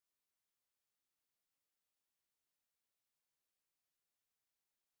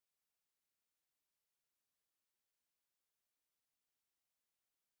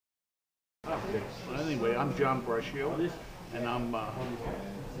But anyway, I'm John Brescio, and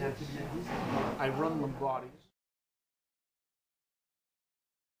I run Lombardi'S.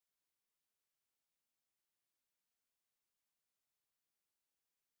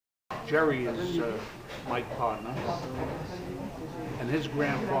 Jerry is my partner, and his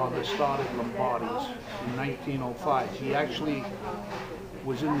grandfather started Lombardi'S in 1905. He actually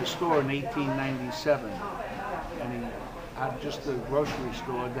was in the store in 1897, and he had just a grocery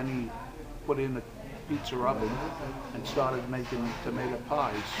store. Then he put in a pizza oven and started making tomato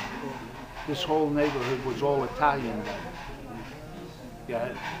pies. This whole neighborhood was all Italian then.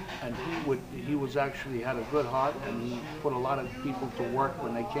 Yeah, and he was actually had a good heart, and he put a lot of people to work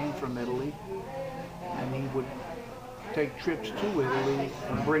when they came from Italy, and he would take trips to Italy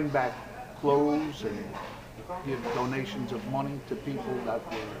and bring back clothes and give donations of money to people that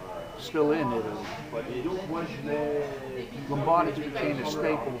were still in Italy. But Lombardi'S became a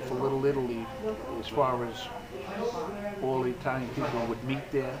staple for Little Italy, as far as all the Italian people would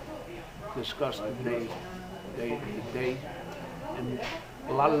meet there, discuss the day, and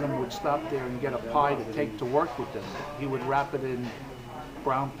a lot of them would stop there and get a pie to take to work with them. He would wrap it in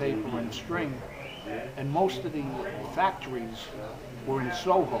brown paper and string, and most of the factories were in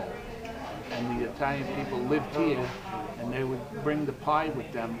Soho, and the Italian people lived here, and they would bring the pie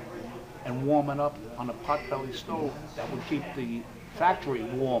with them and warm it up on a potbelly stove that would keep the factory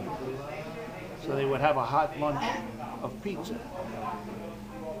warm. So they would have a hot lunch of pizza.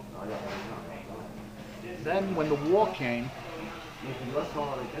 Then when the war came,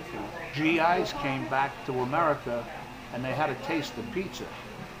 GIs came back to America, and they had a taste of pizza,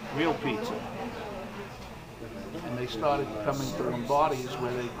 real pizza. And they started coming to Lombardi'S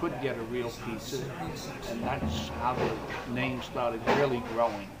where they could get a real pizza, and that's how the name started really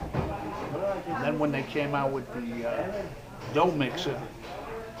growing. And then when they came out with the dough mixer,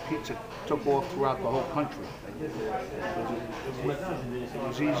 pizza took off throughout the whole country. It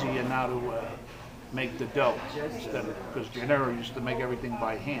was easier now to make the dough instead of, because Gennaro used to make everything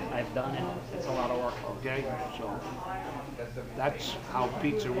by hand. I've done it. It's a lot of work. Okay, so that's how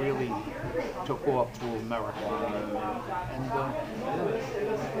pizza really took off through America. And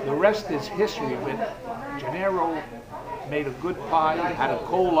the rest is history. With Gennaro made a good pie, had a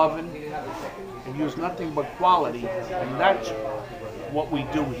coal oven, and used nothing but quality, and that's what we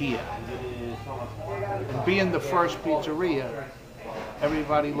do here. And being the first pizzeria,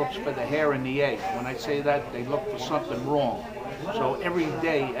 everybody looks for the hair in the egg. When I say that, they look for something wrong. So every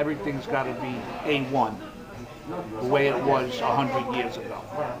day, everything's got to be A1, the way it was 100 years ago.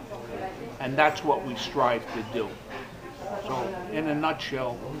 And that's what we strive to do. So in a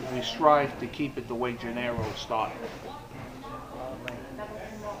nutshell, we strive to keep it the way Gennaro started.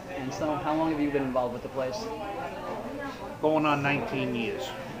 And so, how long have you been involved with the place? Going on 19 years.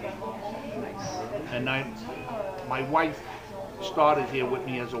 Nice. And my wife started here with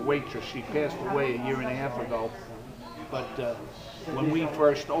me as a waitress. She passed away a year and a half ago. But when we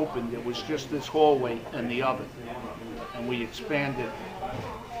first opened, it was just this hallway and the oven. And we expanded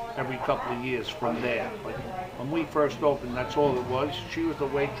every couple of years from there. But when we first opened, that's all it was. She was the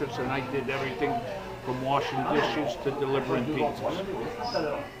waitress, and I did everything from washing dishes to delivering pizzas.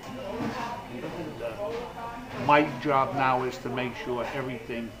 My job now is to make sure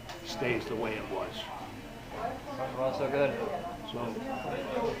everything stays the way it was. Well, so good. So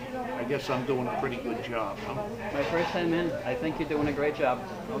I guess I'm doing a pretty good job, huh? My first time in, I think you're doing a great job.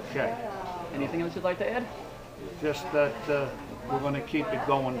 Okay. Anything else you'd like to add? Just that we're going to keep it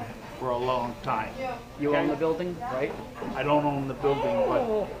going for a long time. You own the building, right? I don't own the building,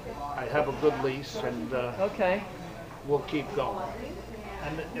 but I have a good lease, and okay. We'll keep going.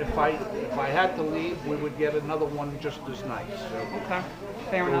 And if I had to leave, we would get another one just as nice. Okay,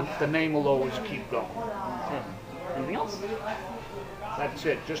 fair enough. The name will always keep going. Anything else? That's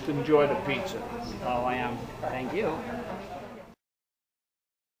it. Just enjoy the pizza. Oh, I am. Thank you.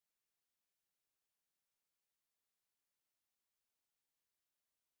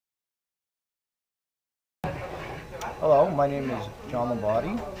 Hello, my name is John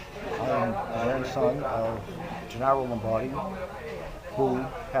Lombardi. I am the grandson of Gennaro Lombardi, who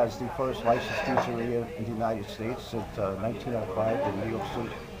has the first licensed pizzeria in the United States since 1905 in New York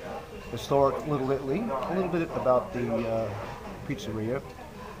City. Historic Little Italy. A little bit about the pizzeria.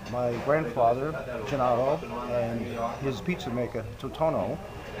 My grandfather, Gennaro, and his pizza maker, Totono,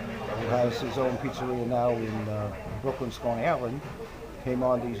 who has his own pizzeria now in Brooklyn, Stone Island, came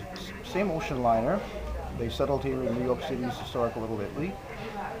on the same ocean liner. They settled here in New York City's historic Little Italy.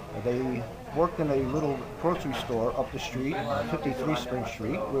 They worked in a little grocery store up the street, 53 Spring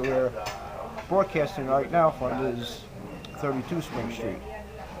Street, where we're broadcasting right now from is 32 Spring Street.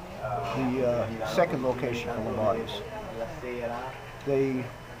 the second location for Lombardi's. They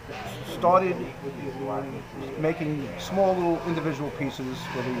started making small little individual pieces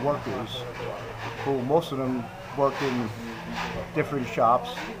for the workers, who most of them worked in different shops,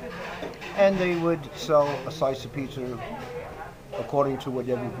 and they would sell a slice of pizza according to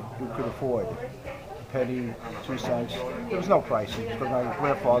whatever you could afford. A penny, 2 cents. There was no prices because my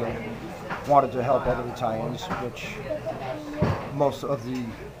grandfather wanted to help other Italians, which most of the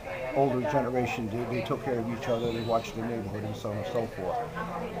older generation did. They took care of each other, they watched the neighborhood, and so on and so forth.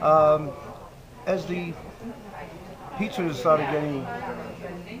 As the pizzas started getting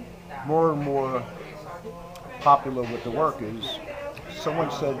more and more popular with the workers, someone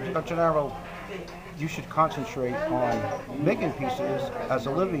said, Gennaro, you should concentrate on making pizzas as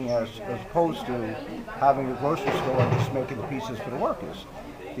a living as opposed to having a grocery store and just making the pizzas for the workers.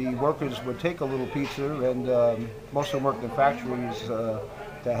 The workers would take a little pizza, and most of them worked in factories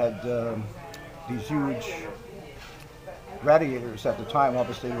that had these huge radiators at the time.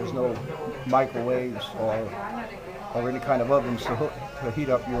 Obviously, there was no microwaves or any kind of ovens to heat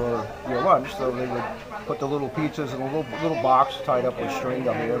up your lunch, so they would put the little pizzas in a little box tied up with string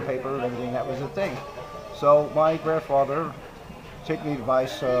on the air paper and everything. That was the thing. So my grandfather, taking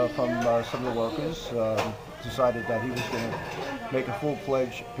advice from some of the workers, decided that he was going to make a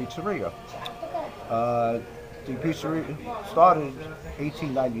full-fledged pizzeria. The pizzeria started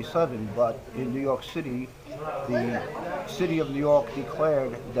 1897, but in New York City, the city of New York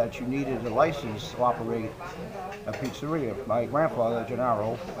declared that you needed a license to operate a pizzeria. My grandfather,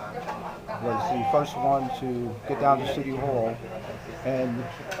 Gennaro, was the first one to get down to City Hall and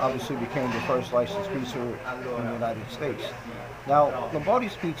obviously became the first licensed pizza in the United States. Now,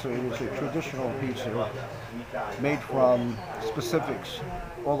 Lombardi's Pizza is a traditional pizza made from specifics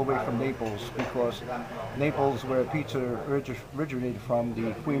all the way from Naples, because Naples, where pizza originated from,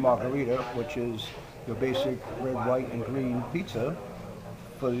 the Queen Margherita, which is your basic red, white, and green pizza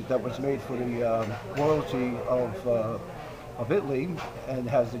that was made for the royalty of Italy, and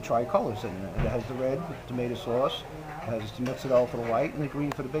has the tricolors in it. It has the red tomato sauce, has the mozzarella for the white, and the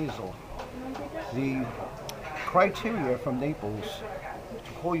green for the basil. The criteria from Naples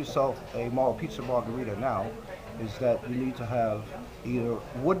to call yourself a pizza margherita now is that you need to have either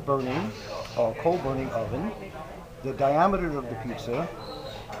wood burning or coal burning oven, the diameter of the pizza,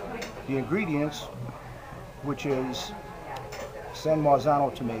 the ingredients, which is San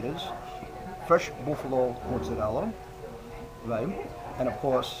Marzano tomatoes, fresh buffalo mozzarella, right? And of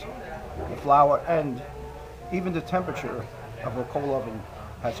course the flour, and even the temperature of a coal oven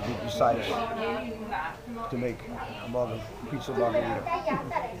has to be precise to make a pizza margherita.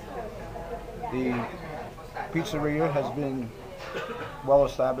 The pizzeria has been well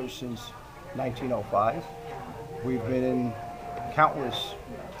established since 1905. We've been in countless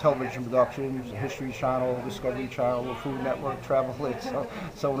television productions, the History Channel, Discovery Channel, the Food Network, Travel Hits,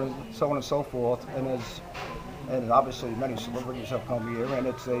 so on and so forth. And obviously many celebrities have come here, and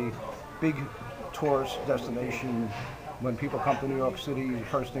it's a big tourist destination. When people come to New York City, the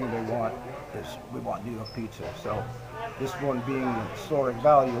first thing they want is, we want New York pizza. So this one being historic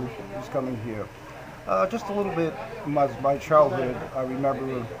value is coming here. Just a little bit, my childhood, I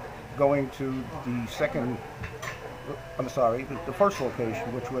remember going to the first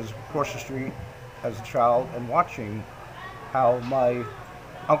location, which was across the street as a child, and watching how my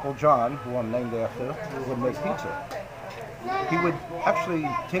Uncle John, who I'm named after, would make pizza. He would actually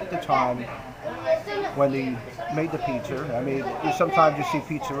take the time when he made the pizza. I mean, sometimes you see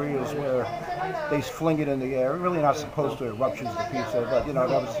pizzerias where they fling it in the air. You're really not supposed to rupture the pizza, but you know,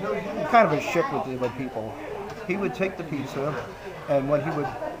 that was kind of a shtick with people. He would take the pizza, and after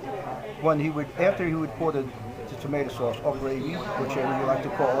he would pour the tomato sauce or gravy, whichever you like to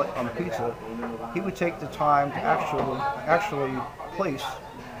call it, on the pizza, he would take the time to actually place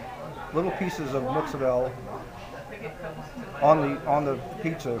little pieces of mozzarella on the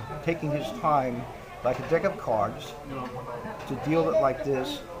pizza, taking his time like a deck of cards to deal it like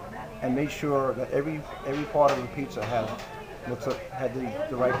this, and make sure that every part of the pizza had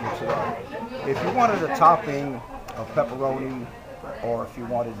the right mozzarella. If you wanted a topping of pepperoni, or if you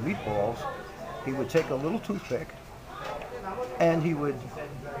wanted meatballs, he would take a little toothpick and he would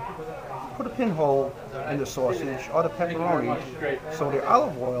put a pinhole in the sausage or the pepperoni, so the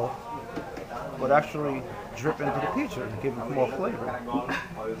olive oil would actually drip into the pizza and give it more flavor.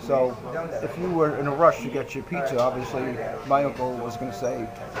 So if you were in a rush to get your pizza, obviously my uncle was going to say,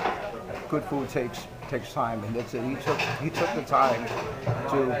 good food takes time, and that's it. He took the time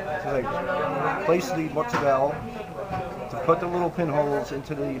to place the mozzarella, to put the little pinholes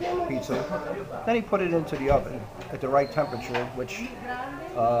into the pizza, then he put it into the oven at the right temperature, which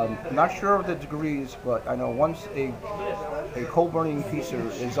Not sure of the degrees, but I know once a coal burning pizza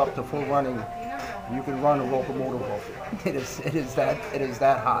is up to full running, you can run a locomotive off it. It is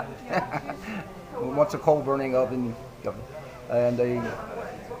that hot. Once a coal burning oven, and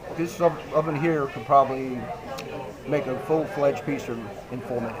this oven here could probably make a full-fledged pizza in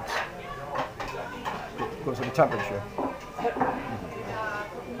 4 minutes because of the temperature.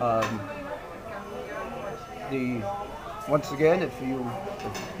 Once again, if you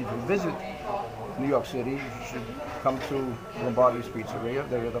visit New York City, you should come to Lombardi'S Pizzeria.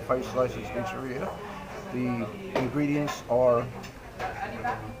 They are the first licensed pizzeria. The ingredients are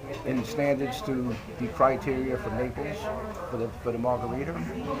in standards to the criteria for Naples for the margarita,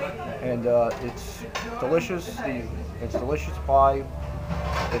 and it's delicious. It's delicious pie.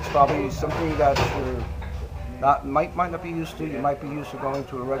 It's probably something that you're might not be used to. You might be used to going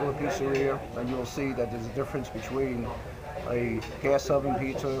to a regular pizzeria, and you'll see that there's a difference between a gas oven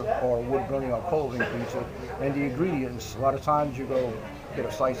pizza or wood burning or coal oven pizza, and the ingredients. A lot of times you go get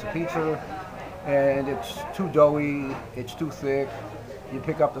a slice of pizza, and it's too doughy, it's too thick. You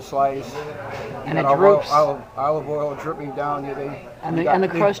pick up the slice, and it droops. Olive oil dripping down you. And the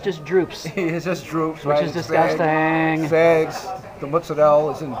crust just droops. It just droops, which right? is disgusting. Sags. The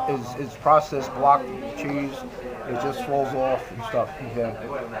mozzarella is processed block cheese. It just falls off and stuff. Yeah.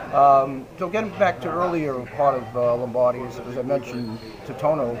 So getting back to earlier part of Lombardi's, as I mentioned, to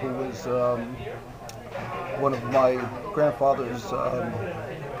Tono, who was one of my grandfather's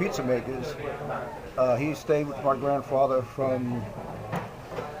pizza makers. He stayed with my grandfather from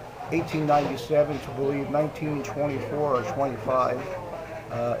 1897 to, believe, 1924 or 25.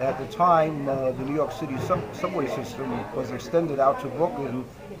 At the time, the New York City subway system was extended out to Brooklyn,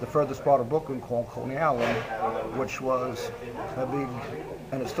 the furthest part of Brooklyn, called Coney Island, which was a big,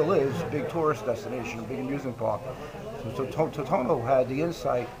 and it still is, a big tourist destination, a big amusement park. So Tono had the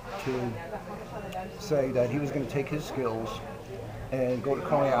insight to say that he was going to take his skills and go to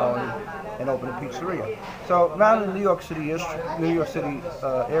Coney Island and open a pizzeria. So around the New York City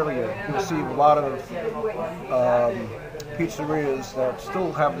area, you'll see a lot of pizzerias that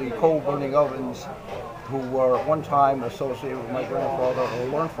still have the coal burning ovens, who were at one time associated with my grandfather or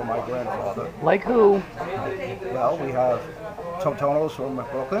learned from my grandfather. Like who? Well, we have Totono's from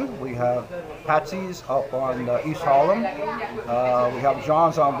Brooklyn. We have Patsy's up on East Harlem. We have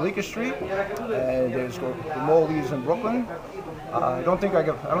John's on Bleecker Street, and there's the Moldy's in Brooklyn. I don't think I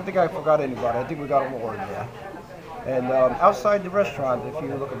forgot anybody. I think we got them all in there. And outside the restaurant, if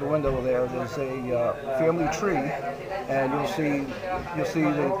you look at the window there, there's a family tree, and you'll see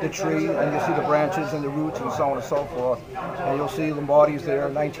the tree, and you'll see the branches and the roots and so on and so forth. And you'll see Lombardi's there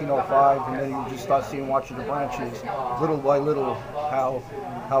in 1905, and then you just start watching the branches, little by little, how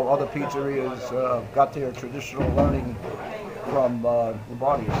other pizzerias got their traditional learning from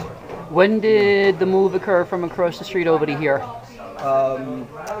Lombardi's. When did the move occur from across the street over to here?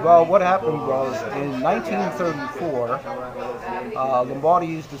 Well, what happened was in 1934,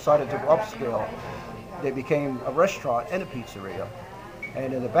 Lombardi's decided to upscale. They became a restaurant and a pizzeria.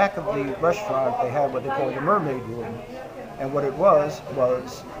 And in the back of the restaurant, they had what they called the Mermaid Room. And what it was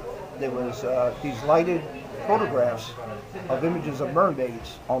there was these lighted photographs of images of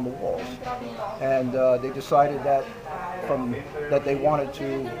mermaids on the walls. And they decided that they wanted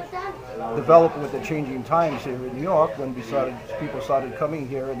to develop with the changing times here in New York, when people started coming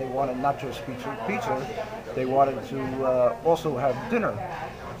here, and they wanted not just pizza, they wanted to also have dinner.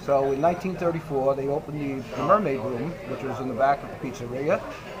 So in 1934, they opened the Mermaid Room, which was in the back of the pizzeria,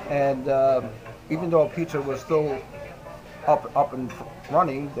 and even though pizza was still up and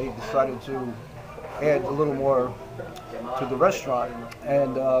running, they decided to add a little more to the restaurant.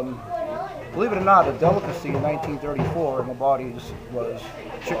 And believe it or not, a delicacy in 1934 in Lombardi's was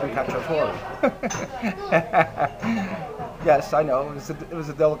chicken cacciatore. Yes, I know, it was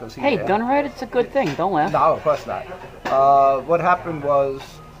a delicacy. Hey, done right, it's a good thing, don't laugh. No, of course not. What happened was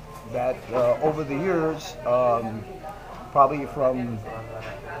that over the years, probably from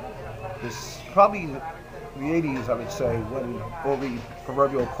the 80s, I would say, when all the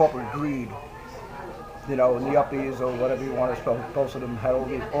proverbial corporate greed, in the uppies or whatever you want to spell, most of them had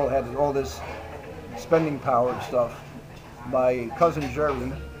all this spending power and stuff. My cousin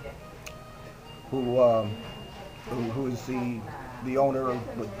Jerry, who is the owner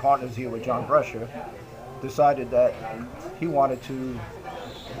with partners here with John Brescio, decided that he wanted to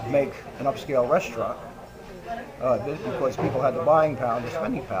make an upscale restaurant because people had the buying power, the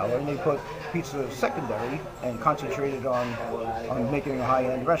spending power, and they put pizza secondary and concentrated on making a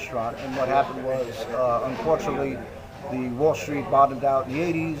high-end restaurant. And what happened was, unfortunately, the Wall Street bottomed out in the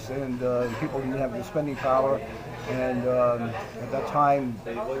 80s, and people didn't have the spending power. And at that time,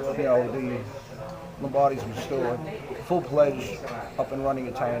 you know, the Lombardi's was still a full-fledged, up-and-running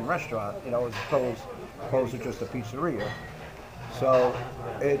Italian restaurant, you know, as opposed to just a pizzeria. So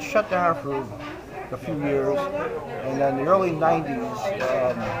it shut down for a few years, and then in the early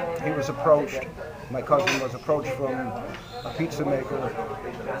 90s, he was approached, my cousin was approached from a pizza maker,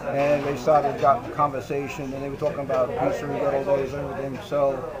 and they got the conversation, and they were talking about pizzeria, good old days, and everything.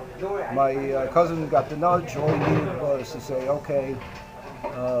 So my cousin got the nudge. All he needed was to say, okay,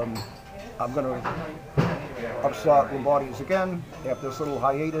 I'm going to upstart Lombardi'S again. After this little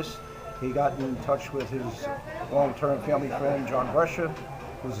hiatus, he got in touch with his long-term family friend, John Brescio,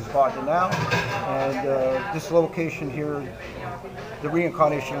 who's his partner now. And this location here, the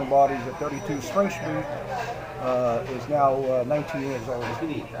reincarnation of Lombardi'S at 32 Spring Street, is now 19 years old.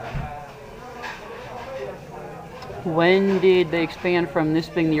 When did they expand from this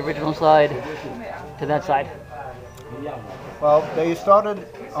being the original side to that side? Well, they started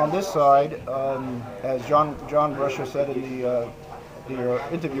on this side, as John Brescio said in the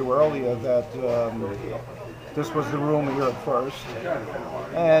interview earlier, that this was the room here at first.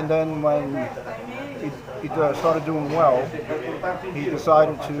 And then when he started doing well, he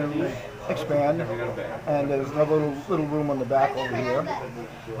decided to expand, and there's another little room on the back over here.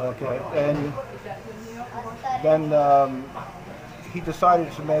 Okay, and then he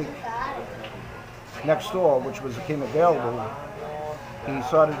decided to make next door, which became available. He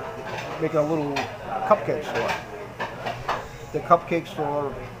started making a little cupcake store. The cupcake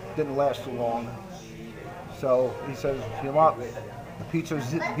store didn't last too long, so he says, you know what, the pizza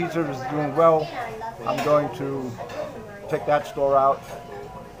is doing well. I'm going to take that store out,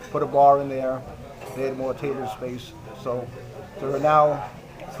 put a bar in there, add more table space. So there are now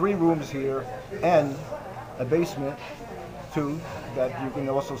 3 rooms here and a basement, 2 that you can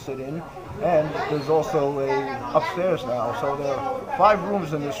also sit in, and there's also a upstairs now. So there are 5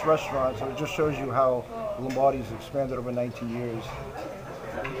 rooms in this restaurant, so it just shows you how Lombardi'S expanded over 19 years.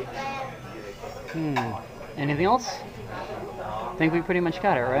 Anything else? I think we pretty much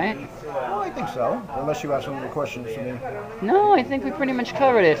got it, right? Well, I think so, unless you have some other questions for me. No, I think we pretty much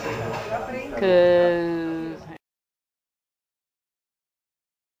covered it. 'Cause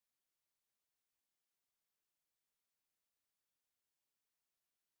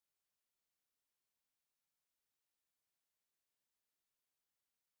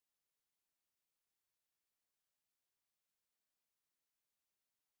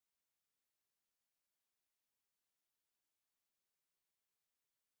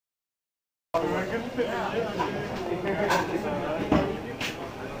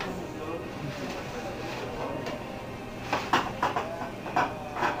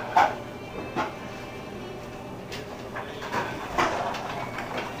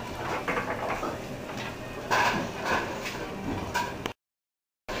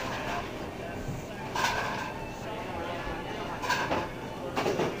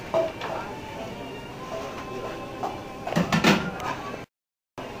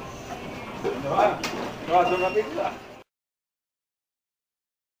Guarda una pizza.